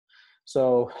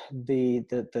So the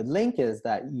link is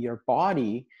that your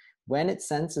body, when it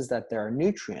senses that there are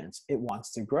nutrients, it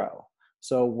wants to grow.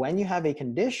 So when you have a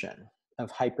condition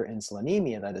of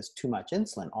hyperinsulinemia, that is too much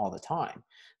insulin all the time,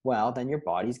 well, then your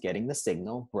body's getting the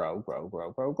signal, grow, grow,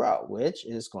 grow, grow, grow, which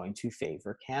is going to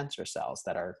favor cancer cells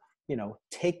that are,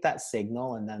 take that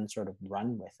signal and then sort of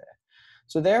run with it.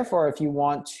 So therefore, if you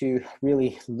want to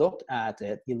really look at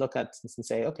it, you look at this and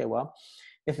say, okay, well,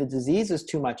 if the disease is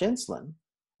too much insulin,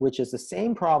 which is the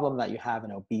same problem that you have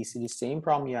in obesity, same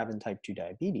problem you have in type 2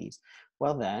 diabetes,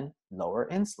 well then lower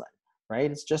insulin,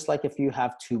 right? It's just like if you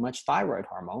have too much thyroid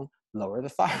hormone, lower the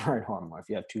thyroid hormone. If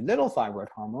you have too little thyroid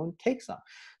hormone, take some.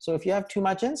 So if you have too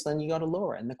much insulin, you got to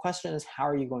lower it. And the question is, how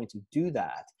are you going to do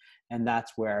that? And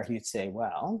that's where you'd say,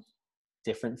 well,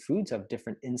 different foods have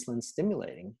different insulin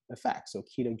stimulating effects. So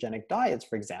ketogenic diets,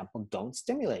 for example, don't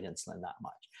stimulate insulin that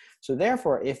much. So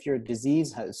therefore, if your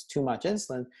disease has too much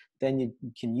insulin, then you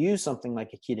can use something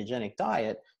like a ketogenic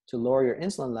diet to lower your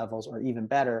insulin levels, or even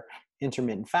better,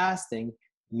 intermittent fasting.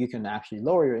 You can actually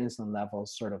lower your insulin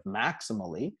levels sort of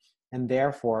maximally, and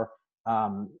therefore,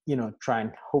 try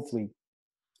and hopefully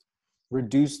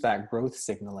reduce that growth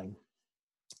signaling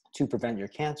to prevent your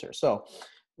cancer. So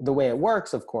the way it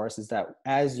works, of course, is that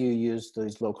as you use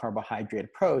this low carbohydrate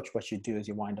approach, what you do is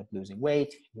you wind up losing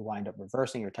weight, you wind up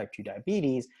reversing your type 2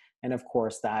 diabetes, and of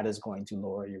course, that is going to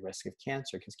lower your risk of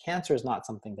cancer, because cancer is not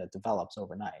something that develops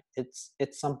overnight. It's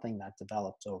something that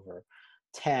develops over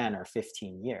 10 or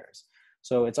 15 years.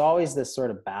 So it's always this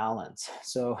sort of balance.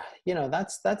 So,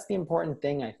 that's the important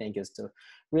thing, I think, is to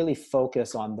really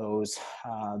focus on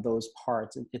those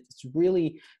parts. It's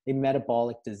really a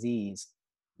metabolic disease.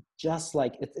 Just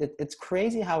like it's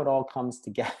crazy how it all comes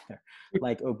together.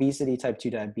 Like obesity, type 2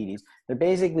 diabetes, they're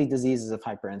basically diseases of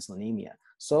hyperinsulinemia.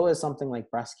 So is something like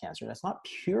breast cancer. That's not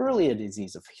purely a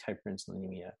disease of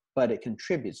hyperinsulinemia, but it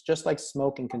contributes, just like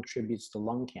smoking contributes to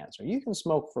lung cancer. You can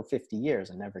smoke for 50 years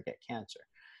and never get cancer.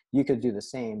 You could do the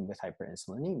same with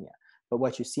hyperinsulinemia. But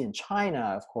what you see in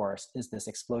China, of course, is this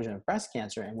explosion of breast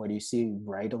cancer. And what do you see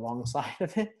right alongside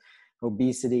of it?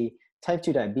 Obesity, type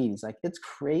 2 diabetes. Like, it's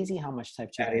crazy how much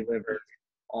type 2 Fatty diabetes. liver,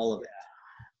 all of it.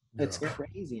 It's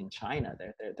crazy in China.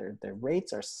 Their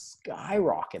rates are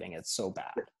skyrocketing. It's so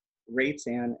bad. Rates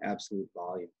and absolute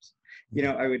volumes.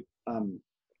 I would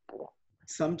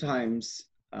sometimes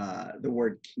the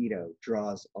word keto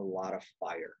draws a lot of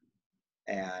fire,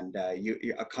 and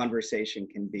a conversation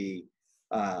can be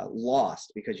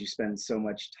lost because you spend so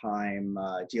much time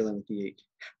dealing with the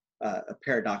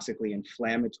paradoxically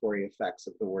inflammatory effects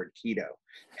of the word keto.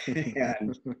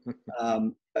 And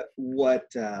what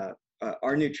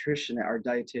our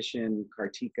dietitian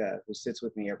Kartika, who sits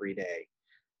with me every day,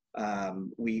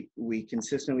 we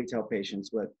consistently tell patients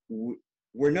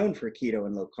we're known for keto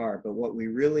and low carb, but what we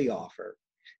really offer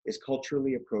is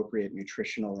culturally appropriate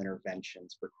nutritional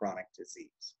interventions for chronic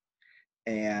disease,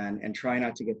 and try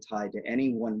not to get tied to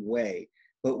any one way.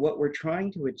 But what we're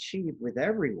trying to achieve with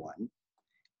everyone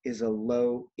is a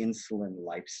low insulin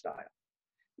lifestyle.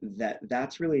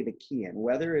 That's really the key. And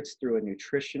whether it's through a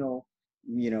nutritional,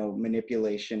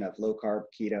 manipulation of low carb,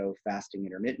 keto, fasting,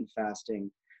 intermittent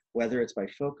fasting, whether it's by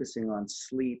focusing on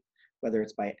sleep, whether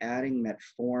it's by adding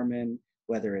metformin,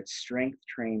 whether it's strength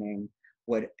training,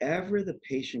 whatever the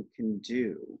patient can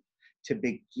do to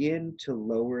begin to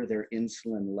lower their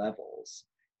insulin levels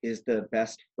is the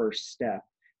best first step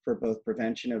for both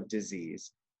prevention of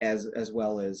disease as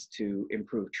well as to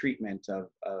improve treatment of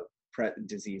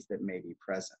disease that may be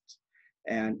present.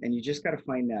 And you just got to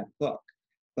find that hook.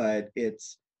 But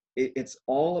it's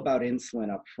all about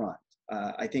insulin up front.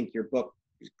 I think your book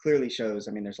clearly shows,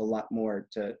 there's a lot more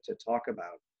to talk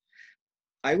about.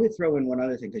 I would throw in one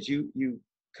other thing, because you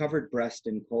covered breast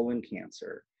and colon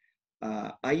cancer.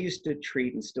 I used to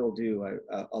treat, and still do,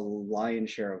 a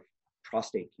lion's share of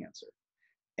prostate cancer.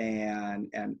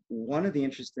 And one of the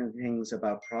interesting things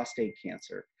about prostate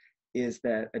cancer is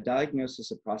that a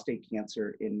diagnosis of prostate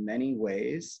cancer in many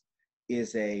ways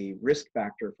is a risk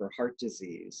factor for heart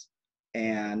disease.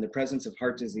 And the presence of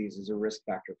heart disease is a risk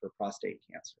factor for prostate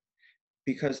cancer,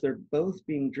 because they're both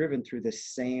being driven through the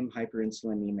same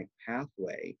hyperinsulinemic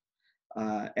pathway.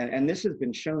 And this has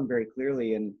been shown very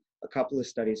clearly in a couple of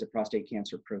studies of prostate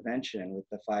cancer prevention with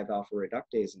the 5-alpha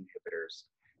reductase inhibitors,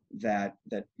 that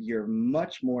you're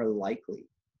much more likely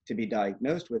to be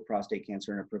diagnosed with prostate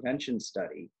cancer in a prevention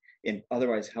study in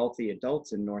otherwise healthy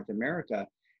adults in North America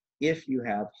if you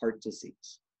have heart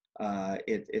disease.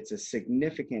 It's a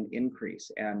significant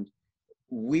increase. And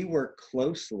we work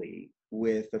closely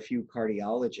with a few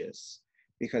cardiologists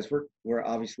because we're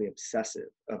obviously obsessive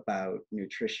about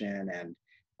nutrition and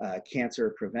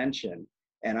cancer prevention.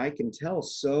 And I can tell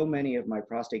so many of my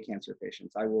prostate cancer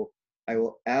patients, I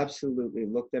will absolutely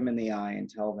look them in the eye and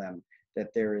tell them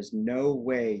that there is no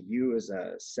way you as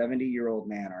a 70-year-old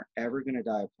man are ever going to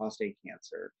die of prostate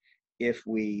cancer if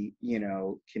we,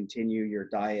 continue your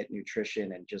diet,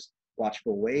 nutrition, and just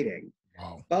watchful waiting.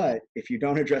 Wow. But if you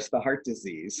don't address the heart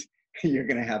disease, you're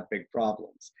going to have big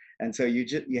problems. And so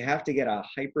you have to get a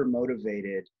hyper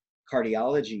motivated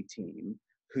cardiology team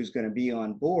who's going to be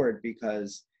on board,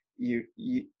 because you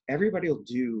everybody will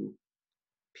do.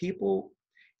 People,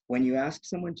 when you ask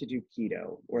someone to do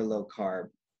keto or low carb,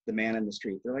 the man in the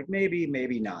street, they're like, maybe,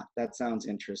 maybe not. That sounds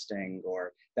interesting,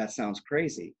 or that sounds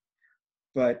crazy.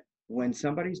 But when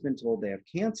somebody's been told they have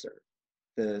cancer,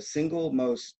 to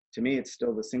me, it's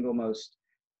still the single most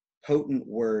potent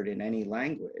word in any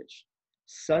language.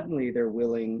 Suddenly they're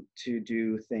willing to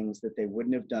do things that they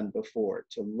wouldn't have done before,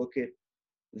 to look at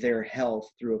their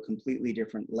health through a completely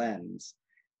different lens.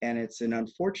 And it's an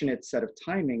unfortunate set of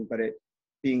timing, but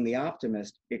being the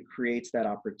optimist, it creates that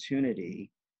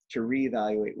opportunity to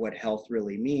reevaluate what health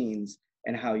really means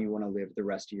and how you want to live the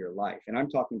rest of your life. And I'm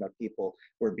talking about people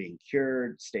who are being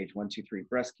cured, stage 1, 2, 3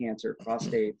 breast cancer,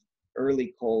 prostate,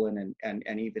 early colon,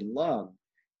 and even lung.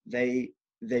 They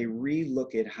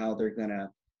re-look at how they're going to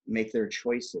make their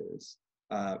choices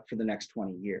for the next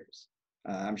 20 years.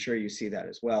 I'm sure you see that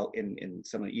as well in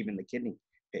some of even the kidney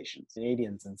patients.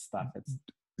 Canadians and stuff. It's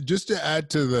just to add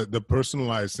to the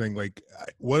personalized thing, like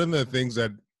one of the things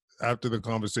that after the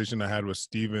conversation I had with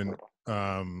Steven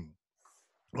on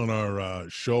our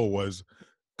show was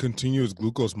continuous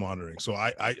glucose monitoring. So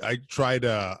I tried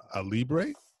a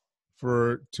Libre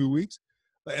for 2 weeks.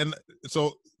 And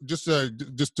so just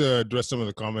to address some of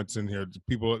the comments in here,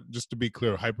 people, just to be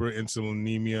clear,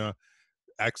 hyperinsulinemia,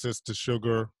 access to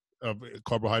sugar,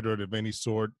 carbohydrate of any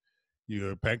sort,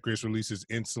 your pancreas releases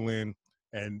insulin,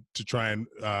 and to try and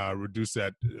reduce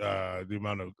that the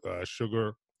amount of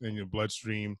sugar in your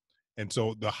bloodstream. And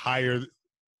so the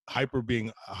hyper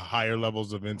being higher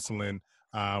levels of insulin,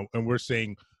 and we're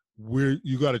saying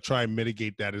you got to try and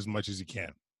mitigate that as much as you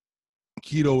can.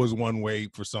 Keto is one way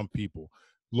for some people.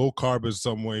 Low carb is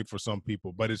some way for some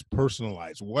people, but it's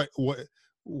personalized. What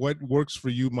works for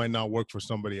you might not work for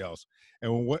somebody else.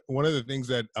 And one of the things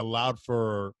that allowed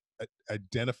for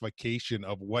identification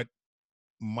of what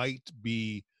might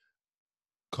be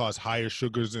cause higher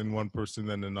sugars in one person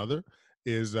than another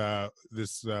is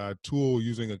this tool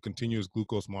using a continuous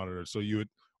glucose monitor. So you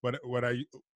would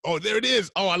oh, there it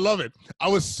is. Oh, I love it. I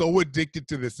was so addicted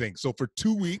to this thing. So for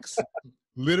 2 weeks,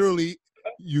 literally,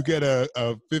 you get a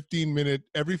 15-minute,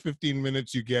 every 15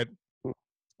 minutes you get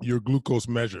your glucose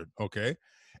measured, okay?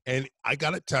 And I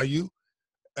gotta tell you,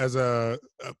 as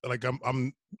like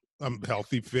I'm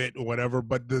healthy, fit, or whatever,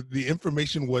 but the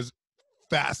information was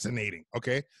fascinating,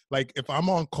 okay? Like if I'm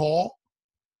on call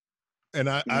and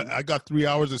I got 3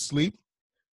 hours of sleep,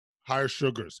 higher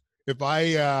sugars. If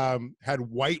I had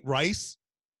white rice,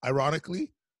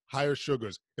 ironically, higher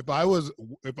sugars. If I was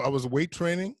weight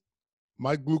training,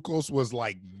 my glucose was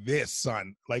like this,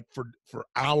 son, like for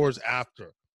hours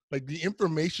after. Like the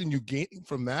information you gained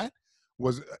from that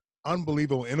was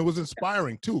unbelievable. And it was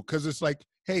inspiring too, because it's like,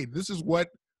 hey, this is what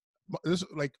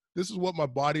my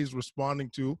body is responding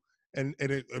to. And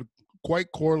it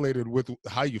quite correlated with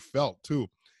how you felt too.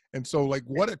 And so like,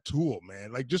 what a tool,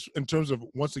 man. Like just in terms of,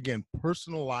 once again,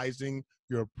 personalizing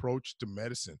your approach to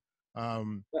medicine.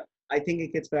 I think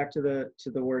it gets back to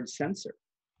the word sensor,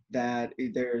 that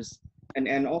there's,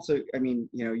 and also, I mean,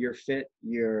 you're fit,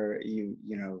 you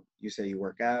say you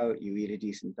work out, you eat a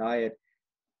decent diet.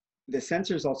 The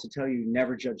sensors also tell you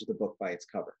never judge the book by its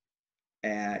cover.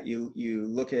 You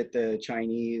look at the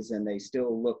Chinese and they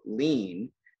still look lean,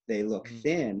 they look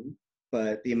thin,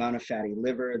 but the amount of fatty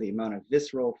liver, the amount of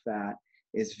visceral fat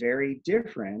is very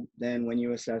different than when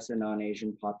you assess a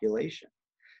non-Asian population.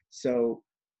 So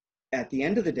at the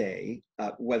end of the day,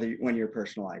 when you're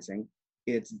personalizing,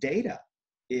 it's data.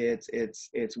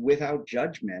 It's without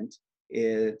judgment.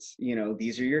 It's,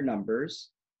 these are your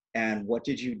numbers, and what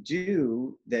did you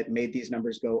do that made these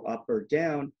numbers go up or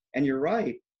down? And you're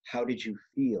right, how did you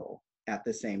feel at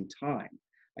the same time?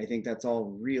 I think that's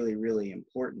all really, really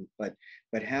important. But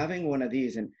having one of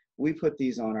these, and we put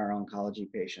these on our oncology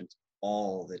patients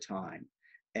all the time,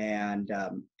 and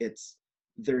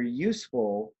they're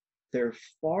useful. They're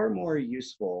far more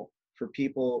useful for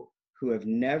people who have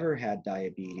never had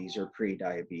diabetes or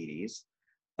pre-diabetes.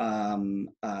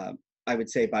 I would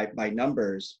say by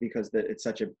numbers, because it's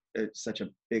such a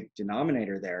big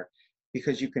denominator there,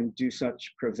 because you can do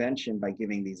such prevention by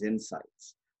giving these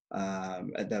insights.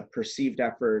 The perceived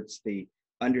efforts, the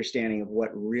understanding of what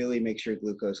really makes your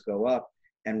glucose go up,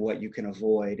 and what you can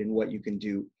avoid and what you can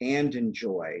do and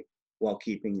enjoy while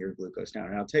keeping your glucose down.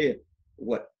 And I'll tell you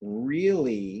what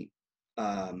really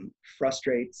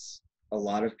frustrates a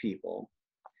lot of people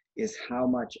is how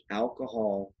much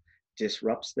alcohol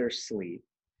disrupts their sleep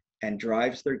and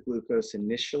drives their glucose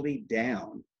initially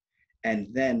down and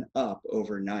then up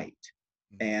overnight.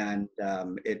 And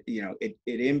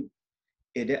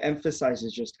it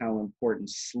emphasizes just how important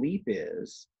sleep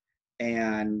is.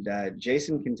 And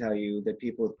Jason can tell you that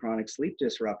people with chronic sleep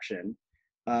disruption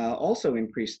also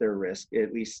increase their risk,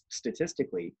 at least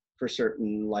statistically, for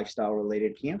certain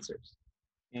lifestyle-related cancers.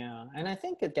 Yeah, and I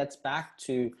think it gets back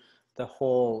to the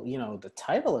whole, the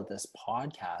title of this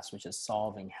podcast, which is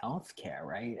Solving Healthcare,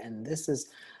 right? And this is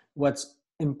what's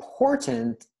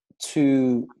important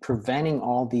to preventing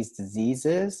all these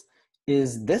diseases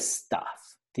is this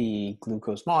stuff: the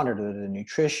glucose monitor, the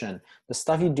nutrition, the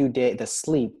stuff you do the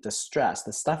sleep, the stress,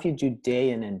 the stuff you do day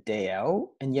in and day out.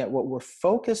 And yet what we're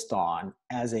focused on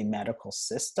as a medical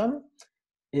system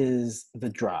is the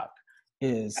drug,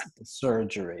 is the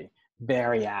surgery,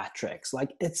 bariatrics.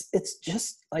 Like it's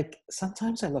just like,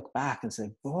 sometimes I look back and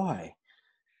say, boy,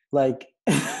 like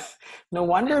no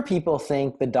wonder people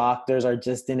think the doctors are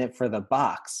just in it for the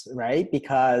bucks, right?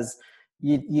 Because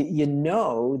you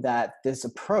know that this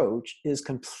approach is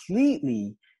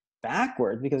completely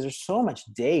backward, because there's so much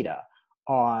data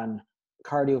on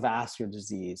cardiovascular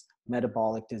disease,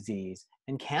 metabolic disease,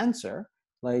 and cancer.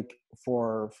 Like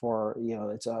for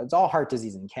it's all heart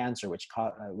disease and cancer, which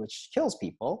kills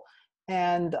people.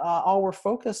 And all we're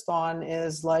focused on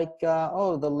is like,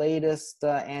 the latest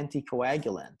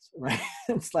anticoagulant, right?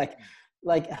 It's like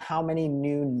how many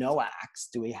new NOACs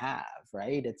do we have,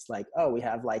 right? It's like, we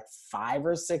have like 5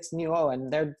 or 6 new,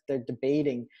 and they're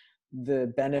debating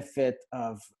the benefit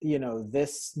of,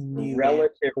 this new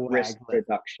relative risk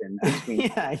reduction between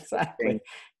yeah, exactly.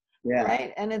 Yeah.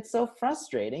 Right. And it's so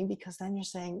frustrating, because then you're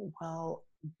saying, well,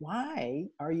 why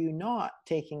are you not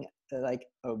taking like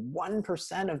a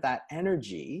 1% of that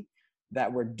energy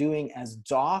that we're doing as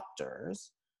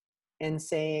doctors and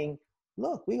saying,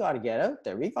 look, we got to get out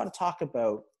there. We got to talk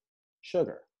about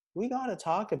sugar. We got to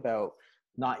talk about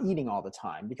not eating all the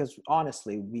time, because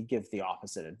honestly, we give the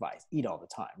opposite advice: eat all the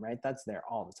time, right? That's there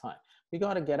all the time. We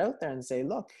got to get out there and say,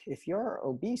 look, if you're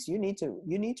obese, you need to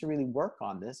really work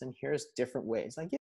on this. And here's different ways. Like,